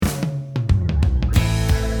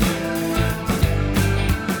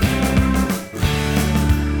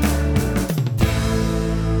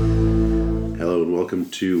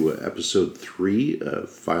welcome to episode 3 of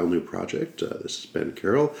File New Project. This is Ben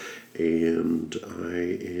Carroll, and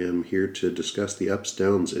I am here to discuss the ups,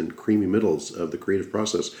 downs, and creamy middles of the creative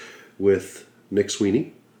process with Nick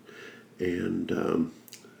Sweeney. And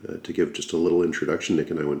to give just a little introduction, Nick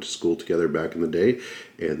and I went to school together back in the day,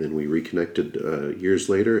 and then we reconnected years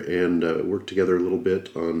later and worked together a little bit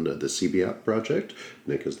on the CB app project.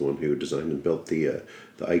 Nick is the one who designed and built the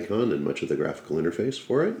icon and much of the graphical interface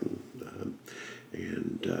for it.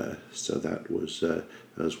 So that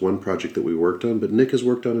was one project that we worked on, but Nick has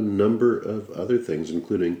worked on a number of other things,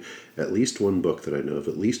 including at least one book that I know of,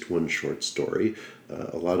 at least one short story,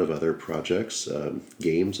 a lot of other projects,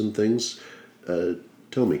 games and things.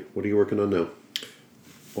 Tell me, what are you working on now?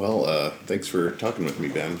 Well, thanks for talking with me,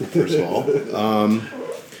 Ben, first of all.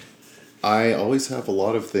 I always have a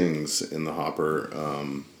lot of things in the hopper.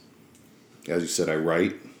 As you said, I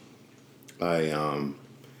write. I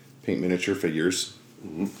paint miniature figures.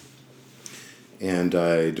 Mm-hmm. And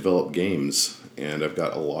I develop games. And I've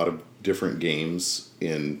got a lot of different games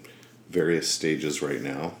in various stages right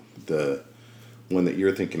now. The one that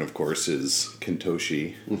you're thinking, of course, is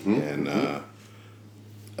Kentoshi. Mm-hmm. And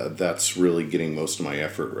that's really getting most of my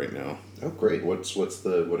effort right now. Oh, great! What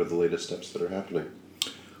are the latest steps that are happening?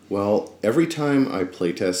 Well, every time I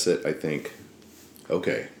playtest it, I think,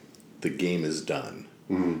 okay, the game is done.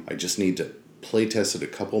 Mm-hmm. I just need to playtest it a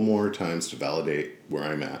couple more times to validate where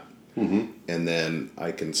I'm at, mm-hmm. and then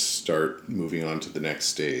I can start moving on to the next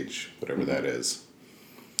stage, whatever mm-hmm. that is.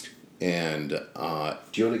 And do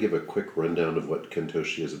you want to give a quick rundown of what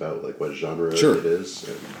Kentoshi is about, like what genre Sure. it is?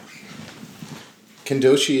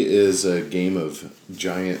 Kentoshi is a game of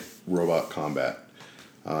giant robot combat.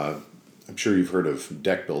 I'm sure you've heard of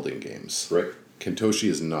deck building games. Right. Kentoshi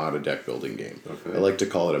is not a deck building game. Okay. I like to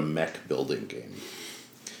call it a mech building game.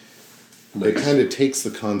 Nice. It kind of takes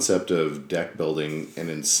the concept of deck building, and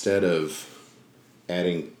instead of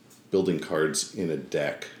adding building cards in a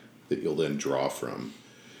deck that you'll then draw from,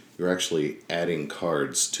 you're actually adding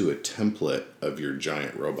cards to a template of your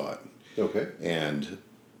giant robot. Okay. And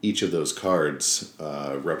each of those cards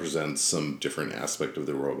represents some different aspect of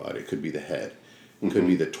the robot. It could be the head. It mm-hmm. could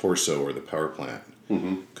be the torso or the power plant.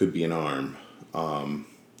 Mm-hmm. Could be an arm.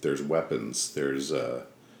 There's weapons. There's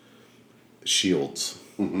shields.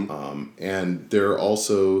 Mm-hmm. And there are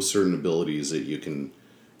also certain abilities that you can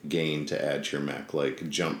gain to add to your mech, like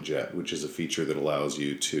Jump Jet, which is a feature that allows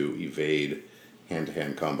you to evade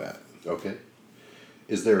hand-to-hand combat. Okay.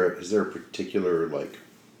 Is there a particular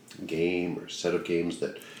game or set of games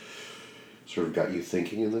that sort of got you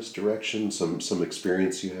thinking in this direction? Some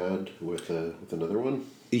experience you had with another one?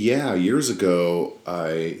 Yeah, years ago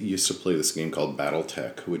I used to play this game called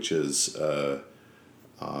BattleTech, which is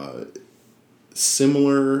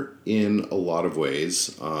similar in a lot of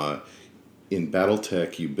ways. In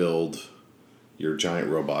BattleTech, you build your giant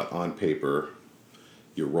robot on paper,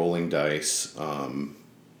 you're rolling dice, and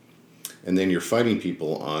then you're fighting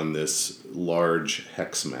people on this large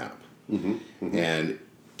hex map. Mm-hmm, mm-hmm. And it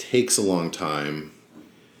takes a long time.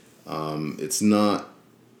 It's not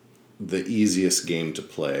the easiest game to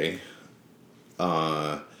play.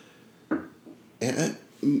 And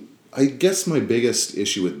I guess my biggest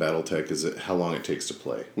issue with BattleTech is how long it takes to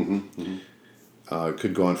play. Mm-hmm, mm-hmm. It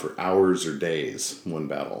could go on for hours or days, one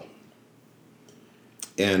battle.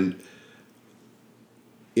 And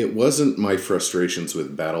it wasn't my frustrations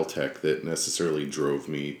with BattleTech that necessarily drove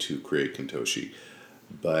me to create Kentoshi,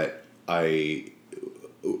 but what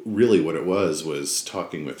it was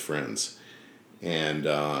talking with friends and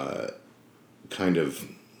kind of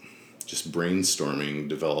just brainstorming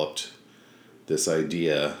developed this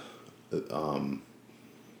idea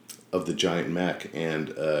of the giant mech and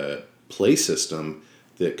a play system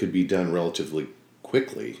that could be done relatively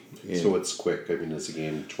quickly. So what's quick? I mean, is a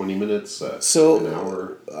game 20 minutes, an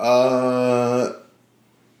hour?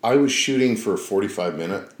 I was shooting for a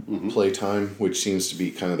 45-minute mm-hmm. play time, which seems to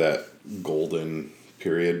be kind of that golden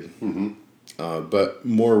period. Mm-hmm. But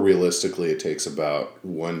more realistically, it takes about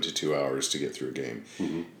 1 to 2 hours to get through a game.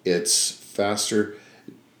 Mm-hmm. It's faster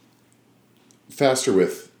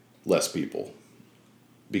with less people,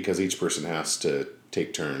 because each person has to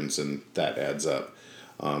take turns, and that adds up.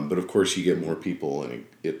 But of course, you get more people, and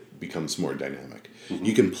it becomes more dynamic. Mm-hmm.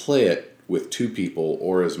 You can play it with 2 people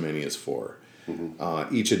or as many as 4.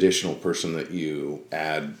 Mm-hmm. Each additional person that you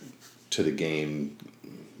add to the game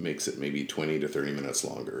makes it maybe 20 to 30 minutes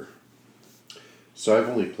longer. So I've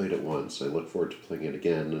only played it once. I look forward to playing it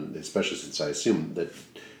again, and especially since I assume that,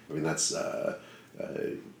 that's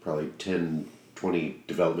probably 10, 20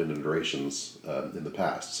 development iterations in the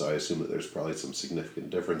past, so I assume that there's probably some significant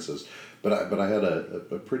differences. But I had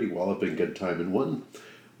a pretty walloping good time, and one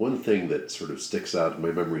thing that sort of sticks out in my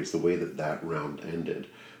memory is the way that round ended,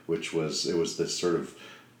 which was it was this sort of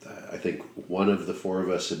I think one of the four of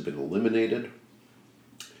us had been eliminated,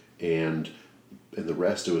 and the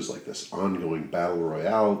rest it was like this ongoing battle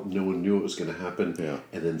royale. No one knew what was going to happen, Yeah.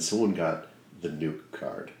 and then someone got the nuke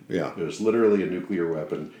card. Yeah. It was literally a nuclear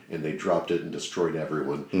weapon, and they dropped it and destroyed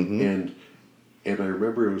everyone. And I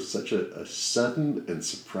remember it was such a sudden and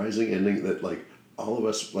surprising ending that like all of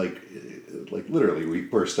us like literally we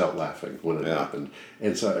burst out laughing when it happened.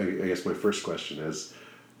 And so I guess my first question is,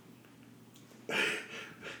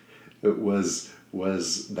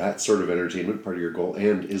 was that sort of entertainment part of your goal,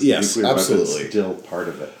 and is Yes, the nuclear absolutely. weapon still part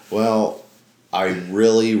of it? Well, I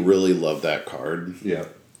really, really love that card, Yeah.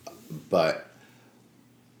 but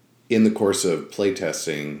in the course of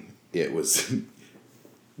playtesting, it was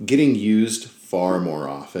getting used far more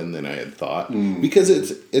often than I had thought because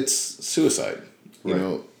it's suicide.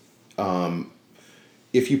 You know,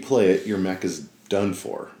 if you play it, your mech is done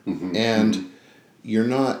for, and you're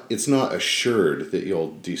not. It's not assured that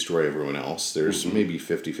you'll destroy everyone else. There's maybe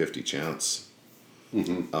 50-50 chance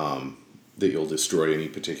that you'll destroy any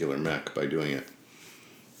particular mech by doing it.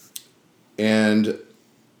 And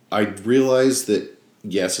I realized that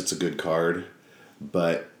yes, it's a good card,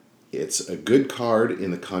 but it's a good card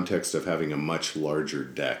in the context of having a much larger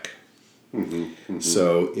deck.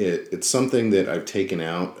 So it's something that I've taken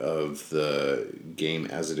out of the game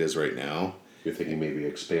as it is right now. You're thinking maybe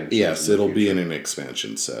expansion. Yes, it'll be in an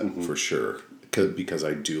expansion set for sure, because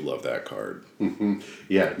I do love that card.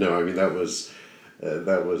 Yeah, no, I mean that was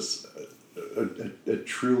a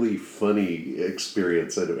truly funny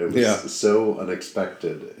experience, and it was so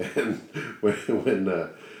unexpected. And when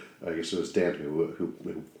I guess it was Dan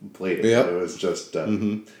who played it, Yep. it was just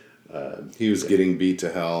He was getting beat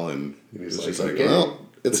to hell, and he was just like, like, well,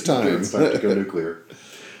 it's time. It's time to go nuclear.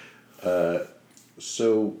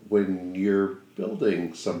 So when you're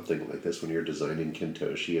building something like this, when you're designing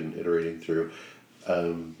Kentoshi and iterating through,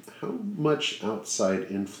 how much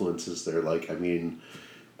outside influence is there? Like, I mean,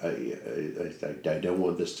 I don't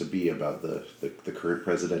want this to be about the current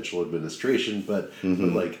presidential administration, but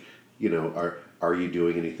like, you know, are you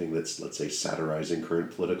doing anything that's, let's say, satirizing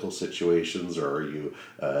current political situations, or are you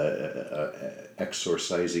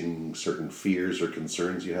exorcising certain fears or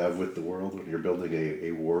concerns you have with the world when you're building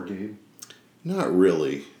a war game? Not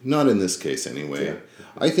really. Not in this case, anyway. Yeah.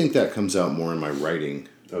 I think that comes out more in my writing.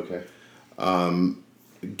 Okay.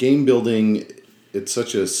 Game building, it's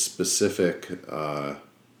such a specific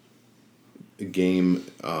game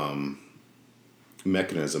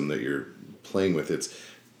mechanism that you're playing with. It's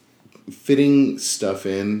fitting stuff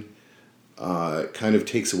in kind of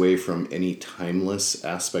takes away from any timeless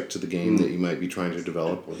aspect to the game that you might be trying to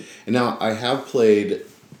develop. And now I have played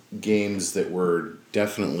games that were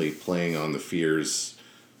definitely playing on the fears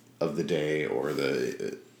of the day or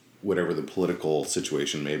the whatever the political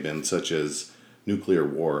situation may have been, such as Nuclear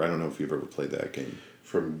War. I don't know if you've ever played that game.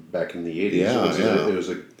 From back in the 80s. Yeah, it was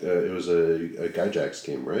a Gyjax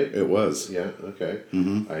game, right? It was. Yeah, okay.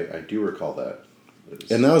 I do recall that.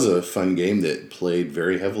 And that was a fun game that played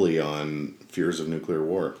very heavily on fears of nuclear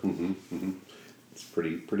war. It's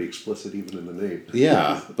pretty explicit even in the name.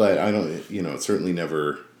 Yeah, but I don't, it certainly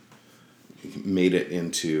never made it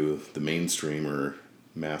into the mainstream or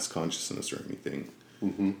mass consciousness or anything.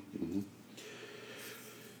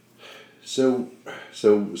 So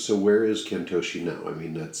where is Kentoshi now? I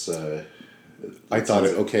mean, that's. I thought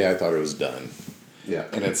it was done. Yeah.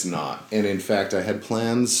 And it's not. And in fact, I had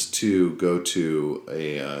plans to go to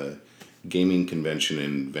a gaming convention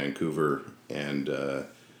in Vancouver and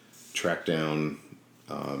track down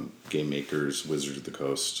game makers, Wizards of the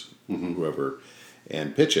Coast, whoever,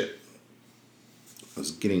 and pitch it. I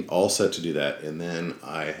was getting all set to do that, and then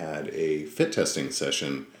I had a fit testing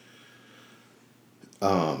session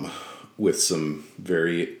with some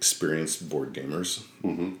very experienced board gamers.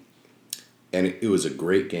 And it was a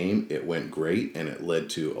great game. It went great, and it led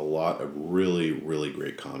to a lot of really, really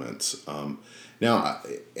great comments. Now,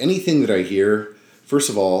 anything that I hear, first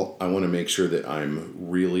of all, I want to make sure that I'm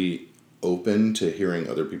really open to hearing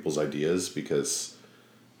other people's ideas, because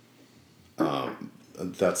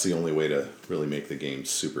that's the only way to really make the game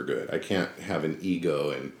super good. I can't have an ego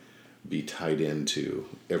and be tied into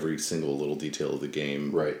every single little detail of the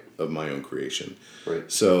game of my own creation.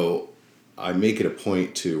 Right. So I make it a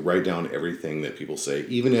point to write down everything that people say,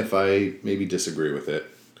 even if I maybe disagree with it.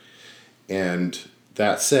 And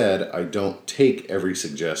that said, I don't take every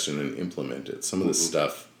suggestion and implement it. Some of the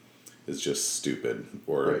stuff is just stupid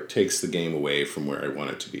or Right. takes the game away from where I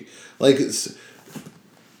want it to be. Like,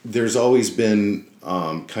 there's always been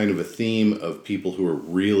kind of a theme of people who are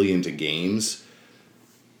really into games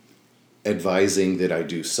advising that I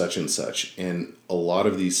do such and such. And a lot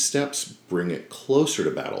of these steps bring it closer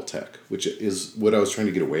to Battletech, which is what I was trying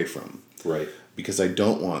to get away from. Right. Because I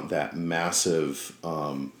don't want that massive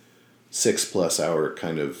 6+ hour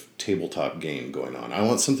kind of tabletop game going on. I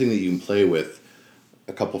want something that you can play with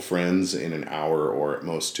a couple friends in an hour or at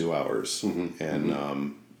most 2 hours,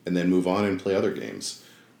 and then move on and play other games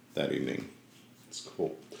that evening. That's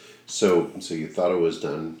cool. So you thought it was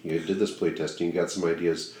done. You did this play testing. You got some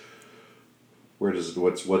ideas.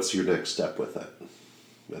 What's your next step with that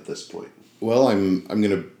at this point? Well, I'm going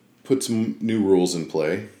to put some new rules in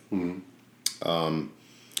play. One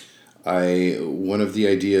of the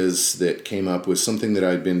ideas that came up was something that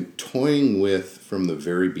I'd been toying with from the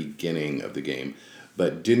very beginning of the game,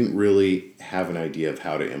 but didn't really have an idea of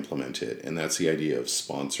how to implement it, and that's the idea of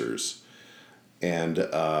sponsors. And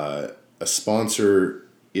a sponsor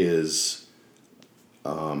is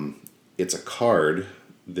it's a card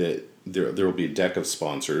that there will be a deck of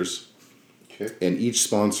sponsors, Okay. and each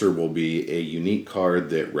sponsor will be a unique card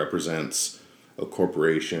that represents a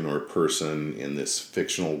corporation or a person in this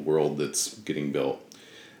fictional world that's getting built.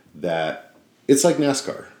 That it's like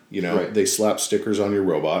NASCAR, Right. They slap stickers on your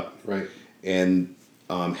robot, Right. and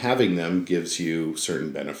having them gives you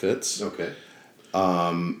certain benefits, Okay.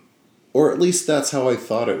 or at least that's how I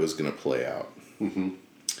thought it was going to play out.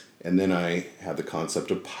 And then I had the concept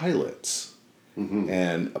of pilots.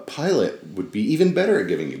 And a pilot would be even better at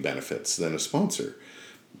giving you benefits than a sponsor.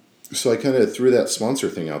 So I kind of threw that sponsor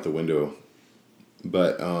thing out the window.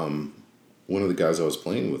 But one of the guys I was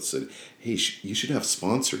playing with said, hey, you should have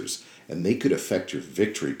sponsors, and they could affect your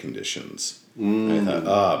victory conditions. And I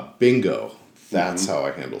thought, bingo, that's how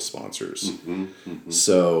I handle sponsors.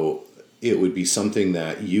 So it would be something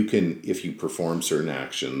that you can, if you perform certain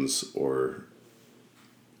actions or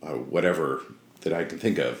whatever that I can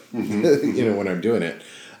think of, when I'm doing it,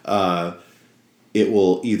 it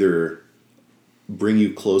will either bring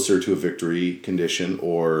you closer to a victory condition,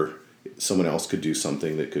 or someone else could do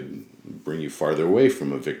something that could bring you farther away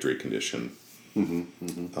from a victory condition,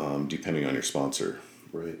 depending on your sponsor.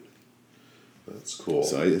 Right. That's cool.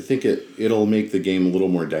 So I think it'll make the game a little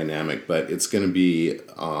more dynamic, but it's going to be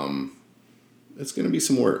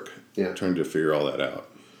some work. Yeah. Trying to figure all that out.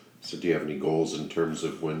 So do you have any goals in terms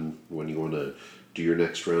of when you want to do your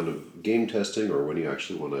next round of game testing, or when you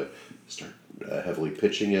actually want to start heavily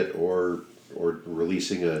pitching it, or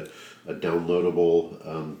releasing a downloadable,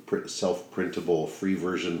 self-printable free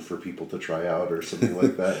version for people to try out, or something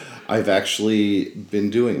like that? I've actually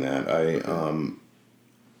been doing that. I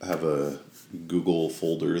have a Google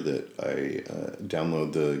folder that I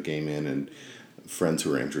download the game in, and friends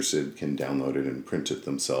who are interested can download it and print it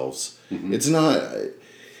themselves.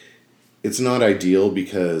 It's not ideal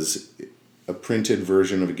because a printed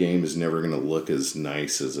version of a game is never going to look as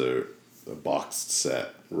nice as a boxed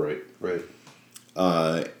set. Right.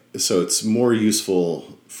 So it's more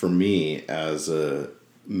useful for me as a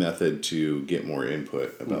method to get more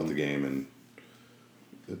input about the game and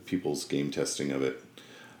people's game testing of it.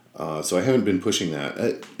 So I haven't been pushing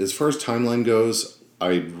that. As far as timeline goes,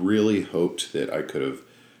 I really hoped that I could have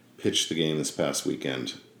pitched the game this past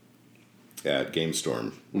weekend at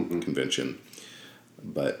GameStorm convention,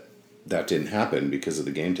 but that didn't happen because of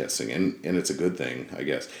the game testing, and it's a good thing, I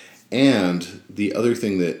guess. And the other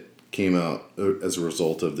thing that came out as a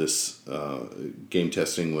result of this game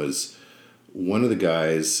testing was one of the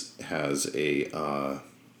guys has a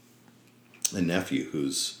nephew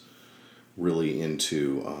who's really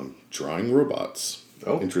into drawing robots,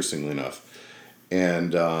 interestingly enough.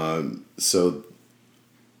 And so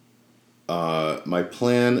my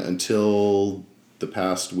plan until the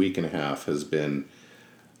past week and a half has been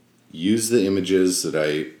use the images that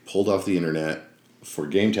I pulled off the internet for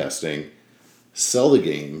game testing, sell the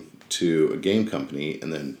game to a game company,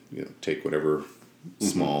 and then take whatever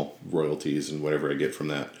small royalties and whatever I get from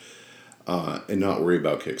that, and not worry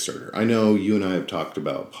about Kickstarter. I know you and I have talked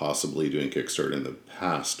about possibly doing Kickstarter in the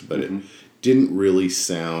past, but it didn't really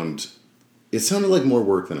sound... It sounded like more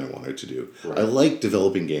work than I wanted to do. Right. I like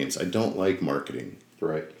developing games. I don't like marketing.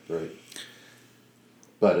 Right.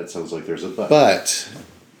 But it sounds like there's a but. But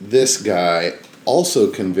this guy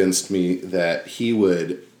also convinced me that he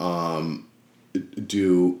would work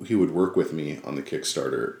with me on the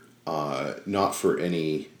Kickstarter, not for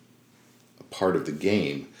any part of the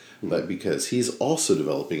game, but because he's also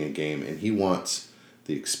developing a game and he wants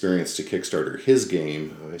the experience to Kickstarter his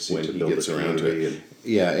game I see, when to he build gets a around to community it.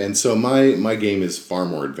 Yeah, and so my game is far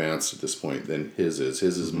more advanced at this point than his is.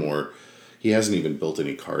 His is more. He hasn't even built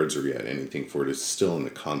any cards or yet anything for it. It's still in the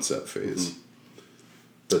concept phase.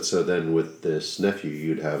 But so then with this nephew,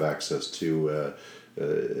 you'd have access to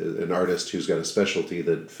an artist who's got a specialty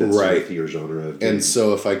that fits Right. with your genre of And games.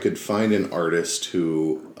 so if I could find an artist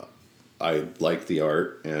who I like the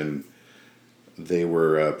art and they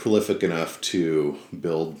were prolific enough to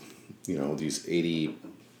build, these 80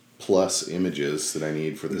 plus images that I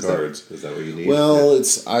need for the cards. Is that what you need? Well,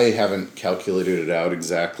 I haven't calculated it out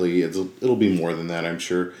exactly. It'll be more than that, I'm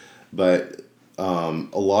sure. But a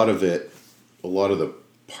lot of the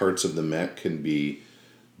parts of the mech can be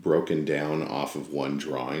broken down off of one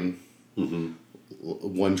drawing.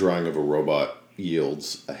 One drawing of a robot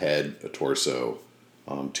yields a head, a torso,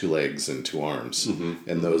 2 legs, and 2 arms,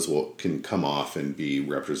 and those can come off and be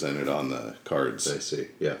represented on the cards. I see.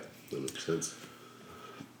 Yeah, that makes sense.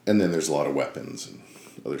 And then there's a lot of weapons and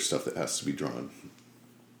other stuff that has to be drawn.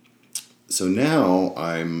 So now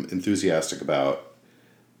I'm enthusiastic about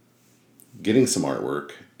getting some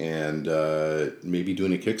artwork and maybe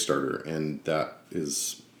doing a Kickstarter. And that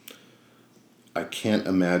is, I can't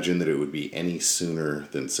imagine that it would be any sooner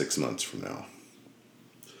than 6 months from now.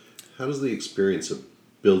 How does the experience of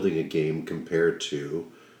building a game compare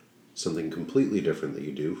to something completely different that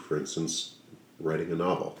you do? For instance, writing a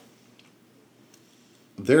novel.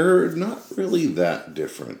 They're not really that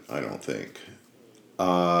different, I don't think.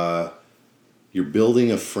 You're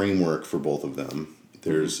building a framework for both of them.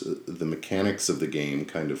 There's the mechanics of the game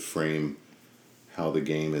kind of frame how the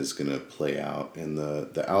game is going to play out, and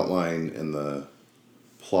the outline and the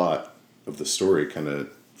plot of the story kind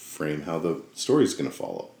of frame how the story's going to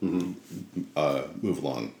follow, move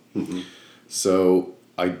along. So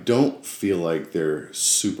I don't feel like they're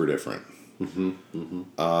super different.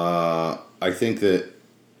 I think that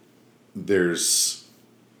there's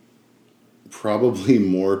probably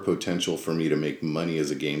more potential for me to make money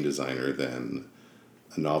as a game designer than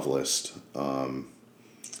a novelist.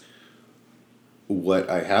 What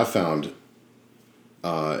I have found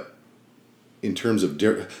in terms of...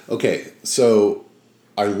 Okay, so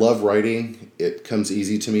I love writing. It comes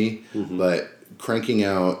easy to me, but cranking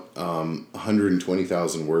out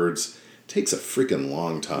 120,000 words takes a freaking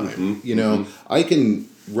long time. I can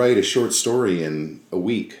write a short story in a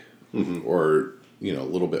week or, a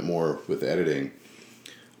little bit more with editing.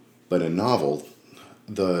 But a novel,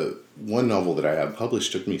 the one novel that I have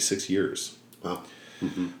published took me 6 years. Wow.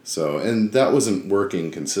 So, and that wasn't working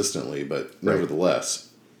consistently, but nevertheless,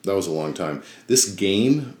 that was a long time. This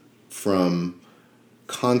game, from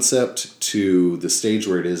concept to the stage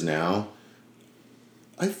where it is now,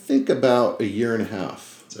 I think about a year and a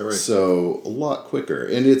half. Is that right? So, a lot quicker.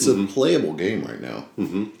 And it's a playable game right now.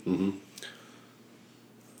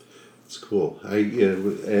 It's cool. I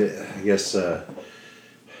guess I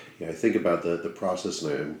think about the process,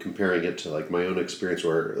 and I'm comparing it to like my own experience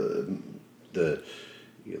where the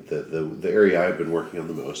area I've been working on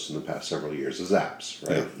the most in the past several years is apps,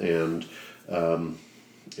 right? Yeah.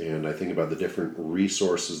 And I think about the different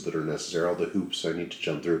resources that are necessary, all the hoops I need to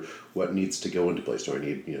jump through, what needs to go into place. Do I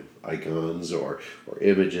need icons or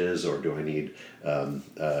images, or do I need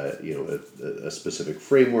a specific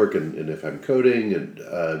framework? And if I'm coding,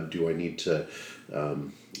 and do I need to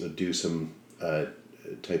do some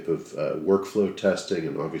type of workflow testing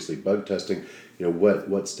and obviously bug testing?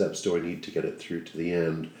 What steps do I need to get it through to the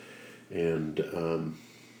end? And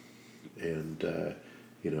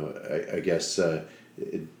I guess.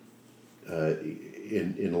 In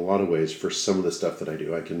a lot of ways, for some of the stuff that I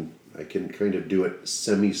do, I can kind of do it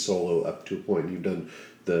semi-solo up to a point. You've done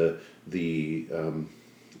the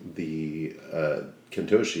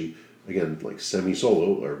Kentoshi, again, like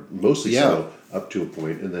semi-solo or mostly solo up to a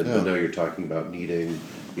point, and then but now you're talking about needing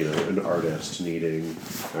an artist,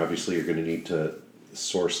 obviously you're going to need to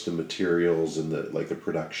source the materials and the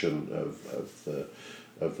production of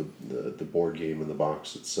the board game and the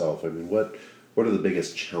box itself. I mean, what are the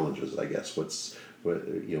biggest challenges, I guess?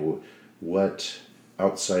 What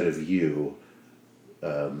outside of you,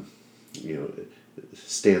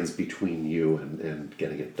 stands between you and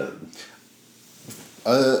getting it done?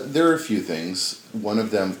 There are a few things. One of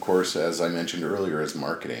them, of course, as I mentioned earlier, is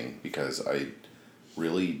marketing, because I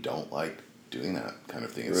really don't like doing that kind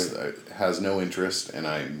of thing. It has no interest, and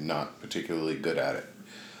I'm not particularly good at it.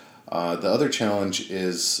 The other challenge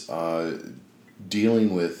is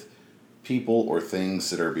dealing with people or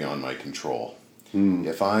things that are beyond my control.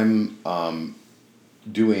 If I'm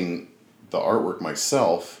doing the artwork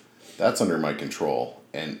myself, that's under my control,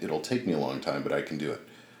 and it'll take me a long time, but I can do it.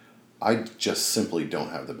 I just simply don't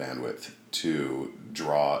have the bandwidth to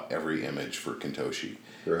draw every image for Kentoshi.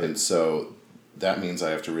 Right. And so that means I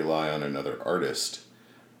have to rely on another artist.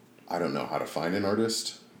 I don't know how to find an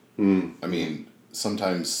artist. I mean,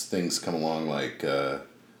 sometimes things come along like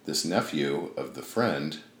this nephew of the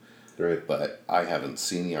friend, Right. but I haven't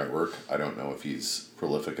seen the artwork. I don't know if he's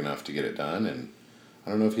prolific enough to get it done, and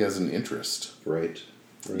I don't know if he has an interest Right.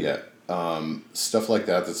 yet. Stuff like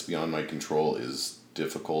that that's beyond my control is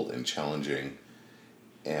difficult and challenging,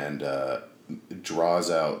 and it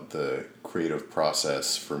draws out the creative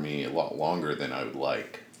process for me a lot longer than I would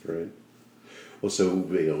like. Right. Well, so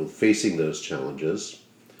facing those challenges,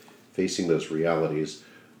 facing those realities,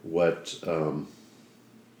 what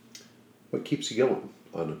keeps you going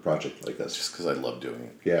on a project like this? Just because I love doing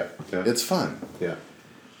it. Yeah. Yeah. It's fun. Yeah.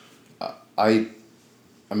 I'm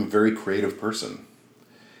a very creative person,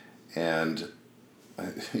 and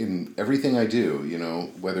in everything I do,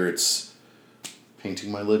 whether it's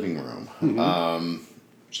painting my living room,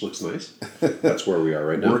 Which looks nice. That's where we are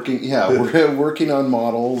right now. we're working on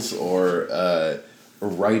models or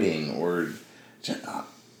writing or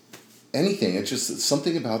anything. It's just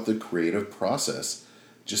something about the creative process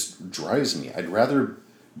just drives me. I'd rather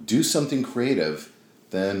do something creative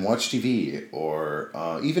than watch TV or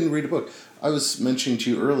even read a book. I was mentioning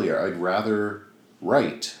to you earlier, I'd rather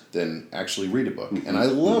write than actually read a book. And I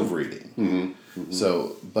love reading.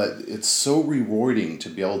 So, but it's so rewarding to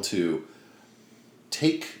be able to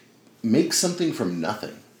make something from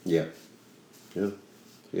nothing. Yeah. Yeah.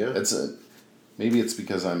 Yeah. Maybe it's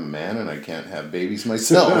because I'm a man and I can't have babies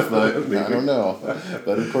myself, but I don't know.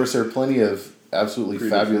 But of course, there are plenty of absolutely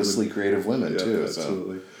fabulously creative women too.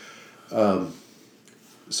 Absolutely.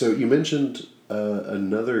 So you mentioned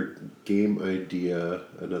another game idea,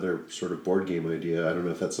 another sort of board game idea. I don't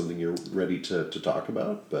know if that's something you're ready to talk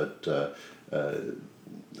about, but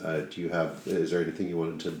is there anything you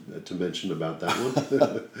wanted to mention about that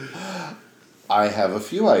one? I have a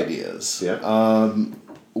few ideas. Yeah.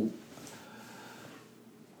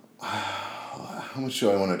 How much do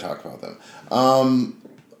I want to talk about them?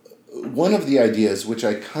 One of the ideas, which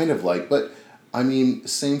I kind of like, but I mean,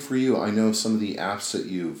 same for you. I know some of the apps that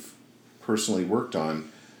you've personally worked on,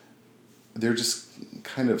 they're just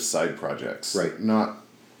kind of side projects. Right. Not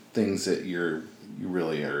things that you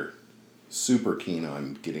really are super keen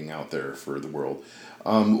on getting out there for the world.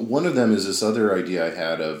 One of them is this other idea I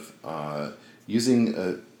had of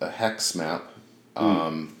using a hex map,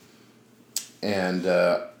 and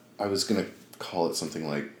I was going to call it something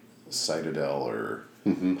like Citadel or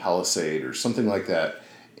Palisade or something like that.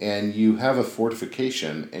 And you have a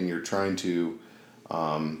fortification and you're trying to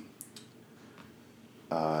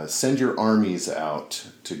send your armies out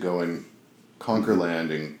to go and conquer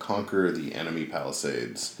land and conquer the enemy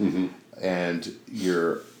palisades. And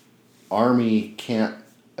your army can't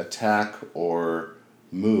attack or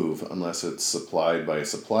move unless it's supplied by a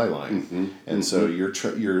supply line. And so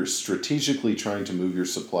you're strategically trying to move your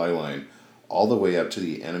supply line all the way up to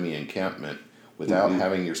the enemy encampment without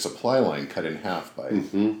having your supply line cut in half by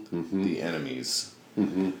the enemies.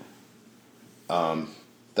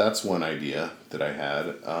 That's one idea that I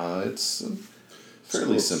had. It's a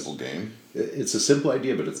fairly simple game. It's a simple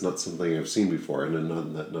idea, but it's not something I've seen before, and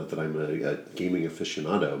not that I'm a gaming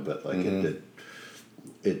aficionado, but like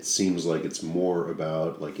it seems like it's more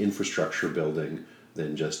about like infrastructure building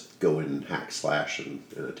than just go in and hack, slash, and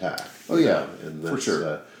attack. Oh yeah, and that's, for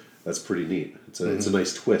sure. That's pretty neat. It's a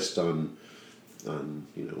nice twist on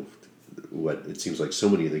what it seems like so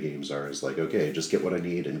many of the games are, is like, okay, just get what I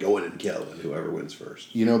need and go in and kill, and whoever wins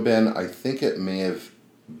first. Ben, I think it may have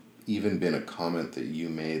even been a comment that you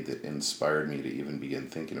made that inspired me to even begin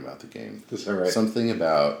thinking about the game. Is that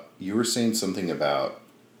right? You were saying something about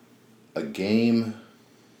a game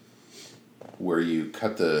where you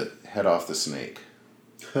cut the head off the snake.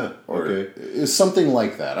 Or okay. Something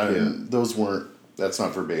like that. That's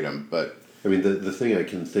not verbatim, but I mean, the thing I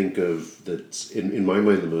can think of that's in my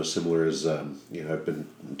mind the most similar is, I've been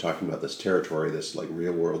talking about this territory, this like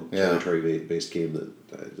real world territory based game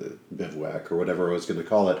that Bivouac or whatever I was going to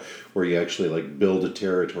call it, where you actually like build a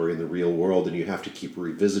territory in the real world and you have to keep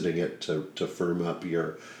revisiting it to firm up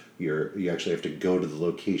you actually have to go to the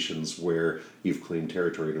locations where you've claimed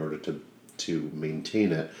territory in order to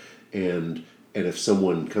maintain it, and if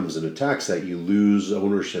someone comes and attacks that, you lose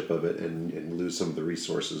ownership of it and lose some of the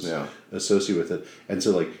resources associated with it. And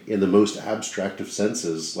so, like, in the most abstract of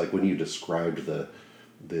senses, like when you described the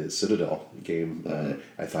Citadel game,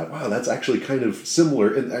 I thought, wow, that's actually kind of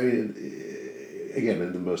similar. And I mean, again,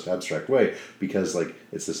 in the most abstract way, because like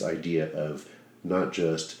it's this idea of not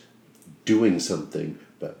just doing something,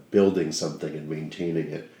 but building something and maintaining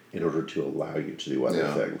it in order to allow you to do other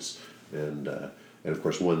Yeah. things. And of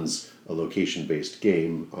course, one's a location-based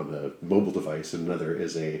game on a mobile device, and another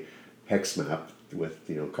is a hex map with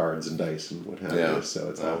cards and dice and what have Yeah. you.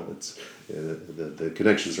 So the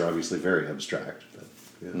connections are obviously very abstract. But,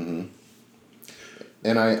 yeah.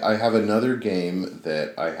 And I have another game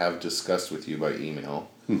that I have discussed with you by email,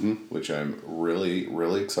 which I'm really,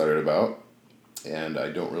 really excited about. And I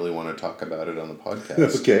don't really want to talk about it on the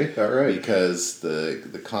podcast. Okay, all right. Because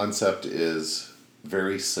the concept is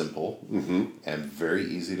very simple and very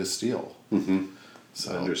easy to steal.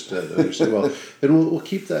 So Understood. Well, and we'll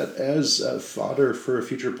keep that as fodder for a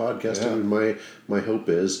future podcast. Yeah. I mean, my hope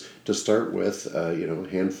is to start with a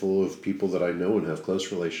handful of people that I know and have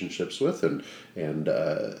close relationships with, and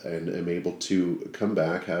am able to come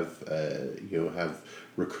back, have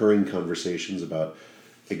recurring conversations about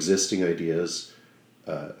existing ideas,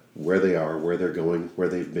 where they are, where they're going, where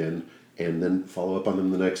they've been, and then follow up on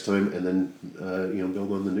them the next time, and then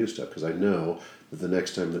build on the new stuff, because I know that the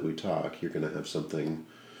next time that we talk, you're going to have something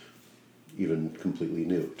even completely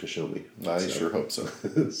new to show me. I sure hope so.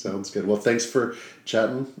 Sounds good. Well, thanks for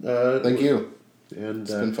chatting. Thank you. And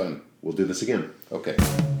It's been fun. We'll do this again. Okay.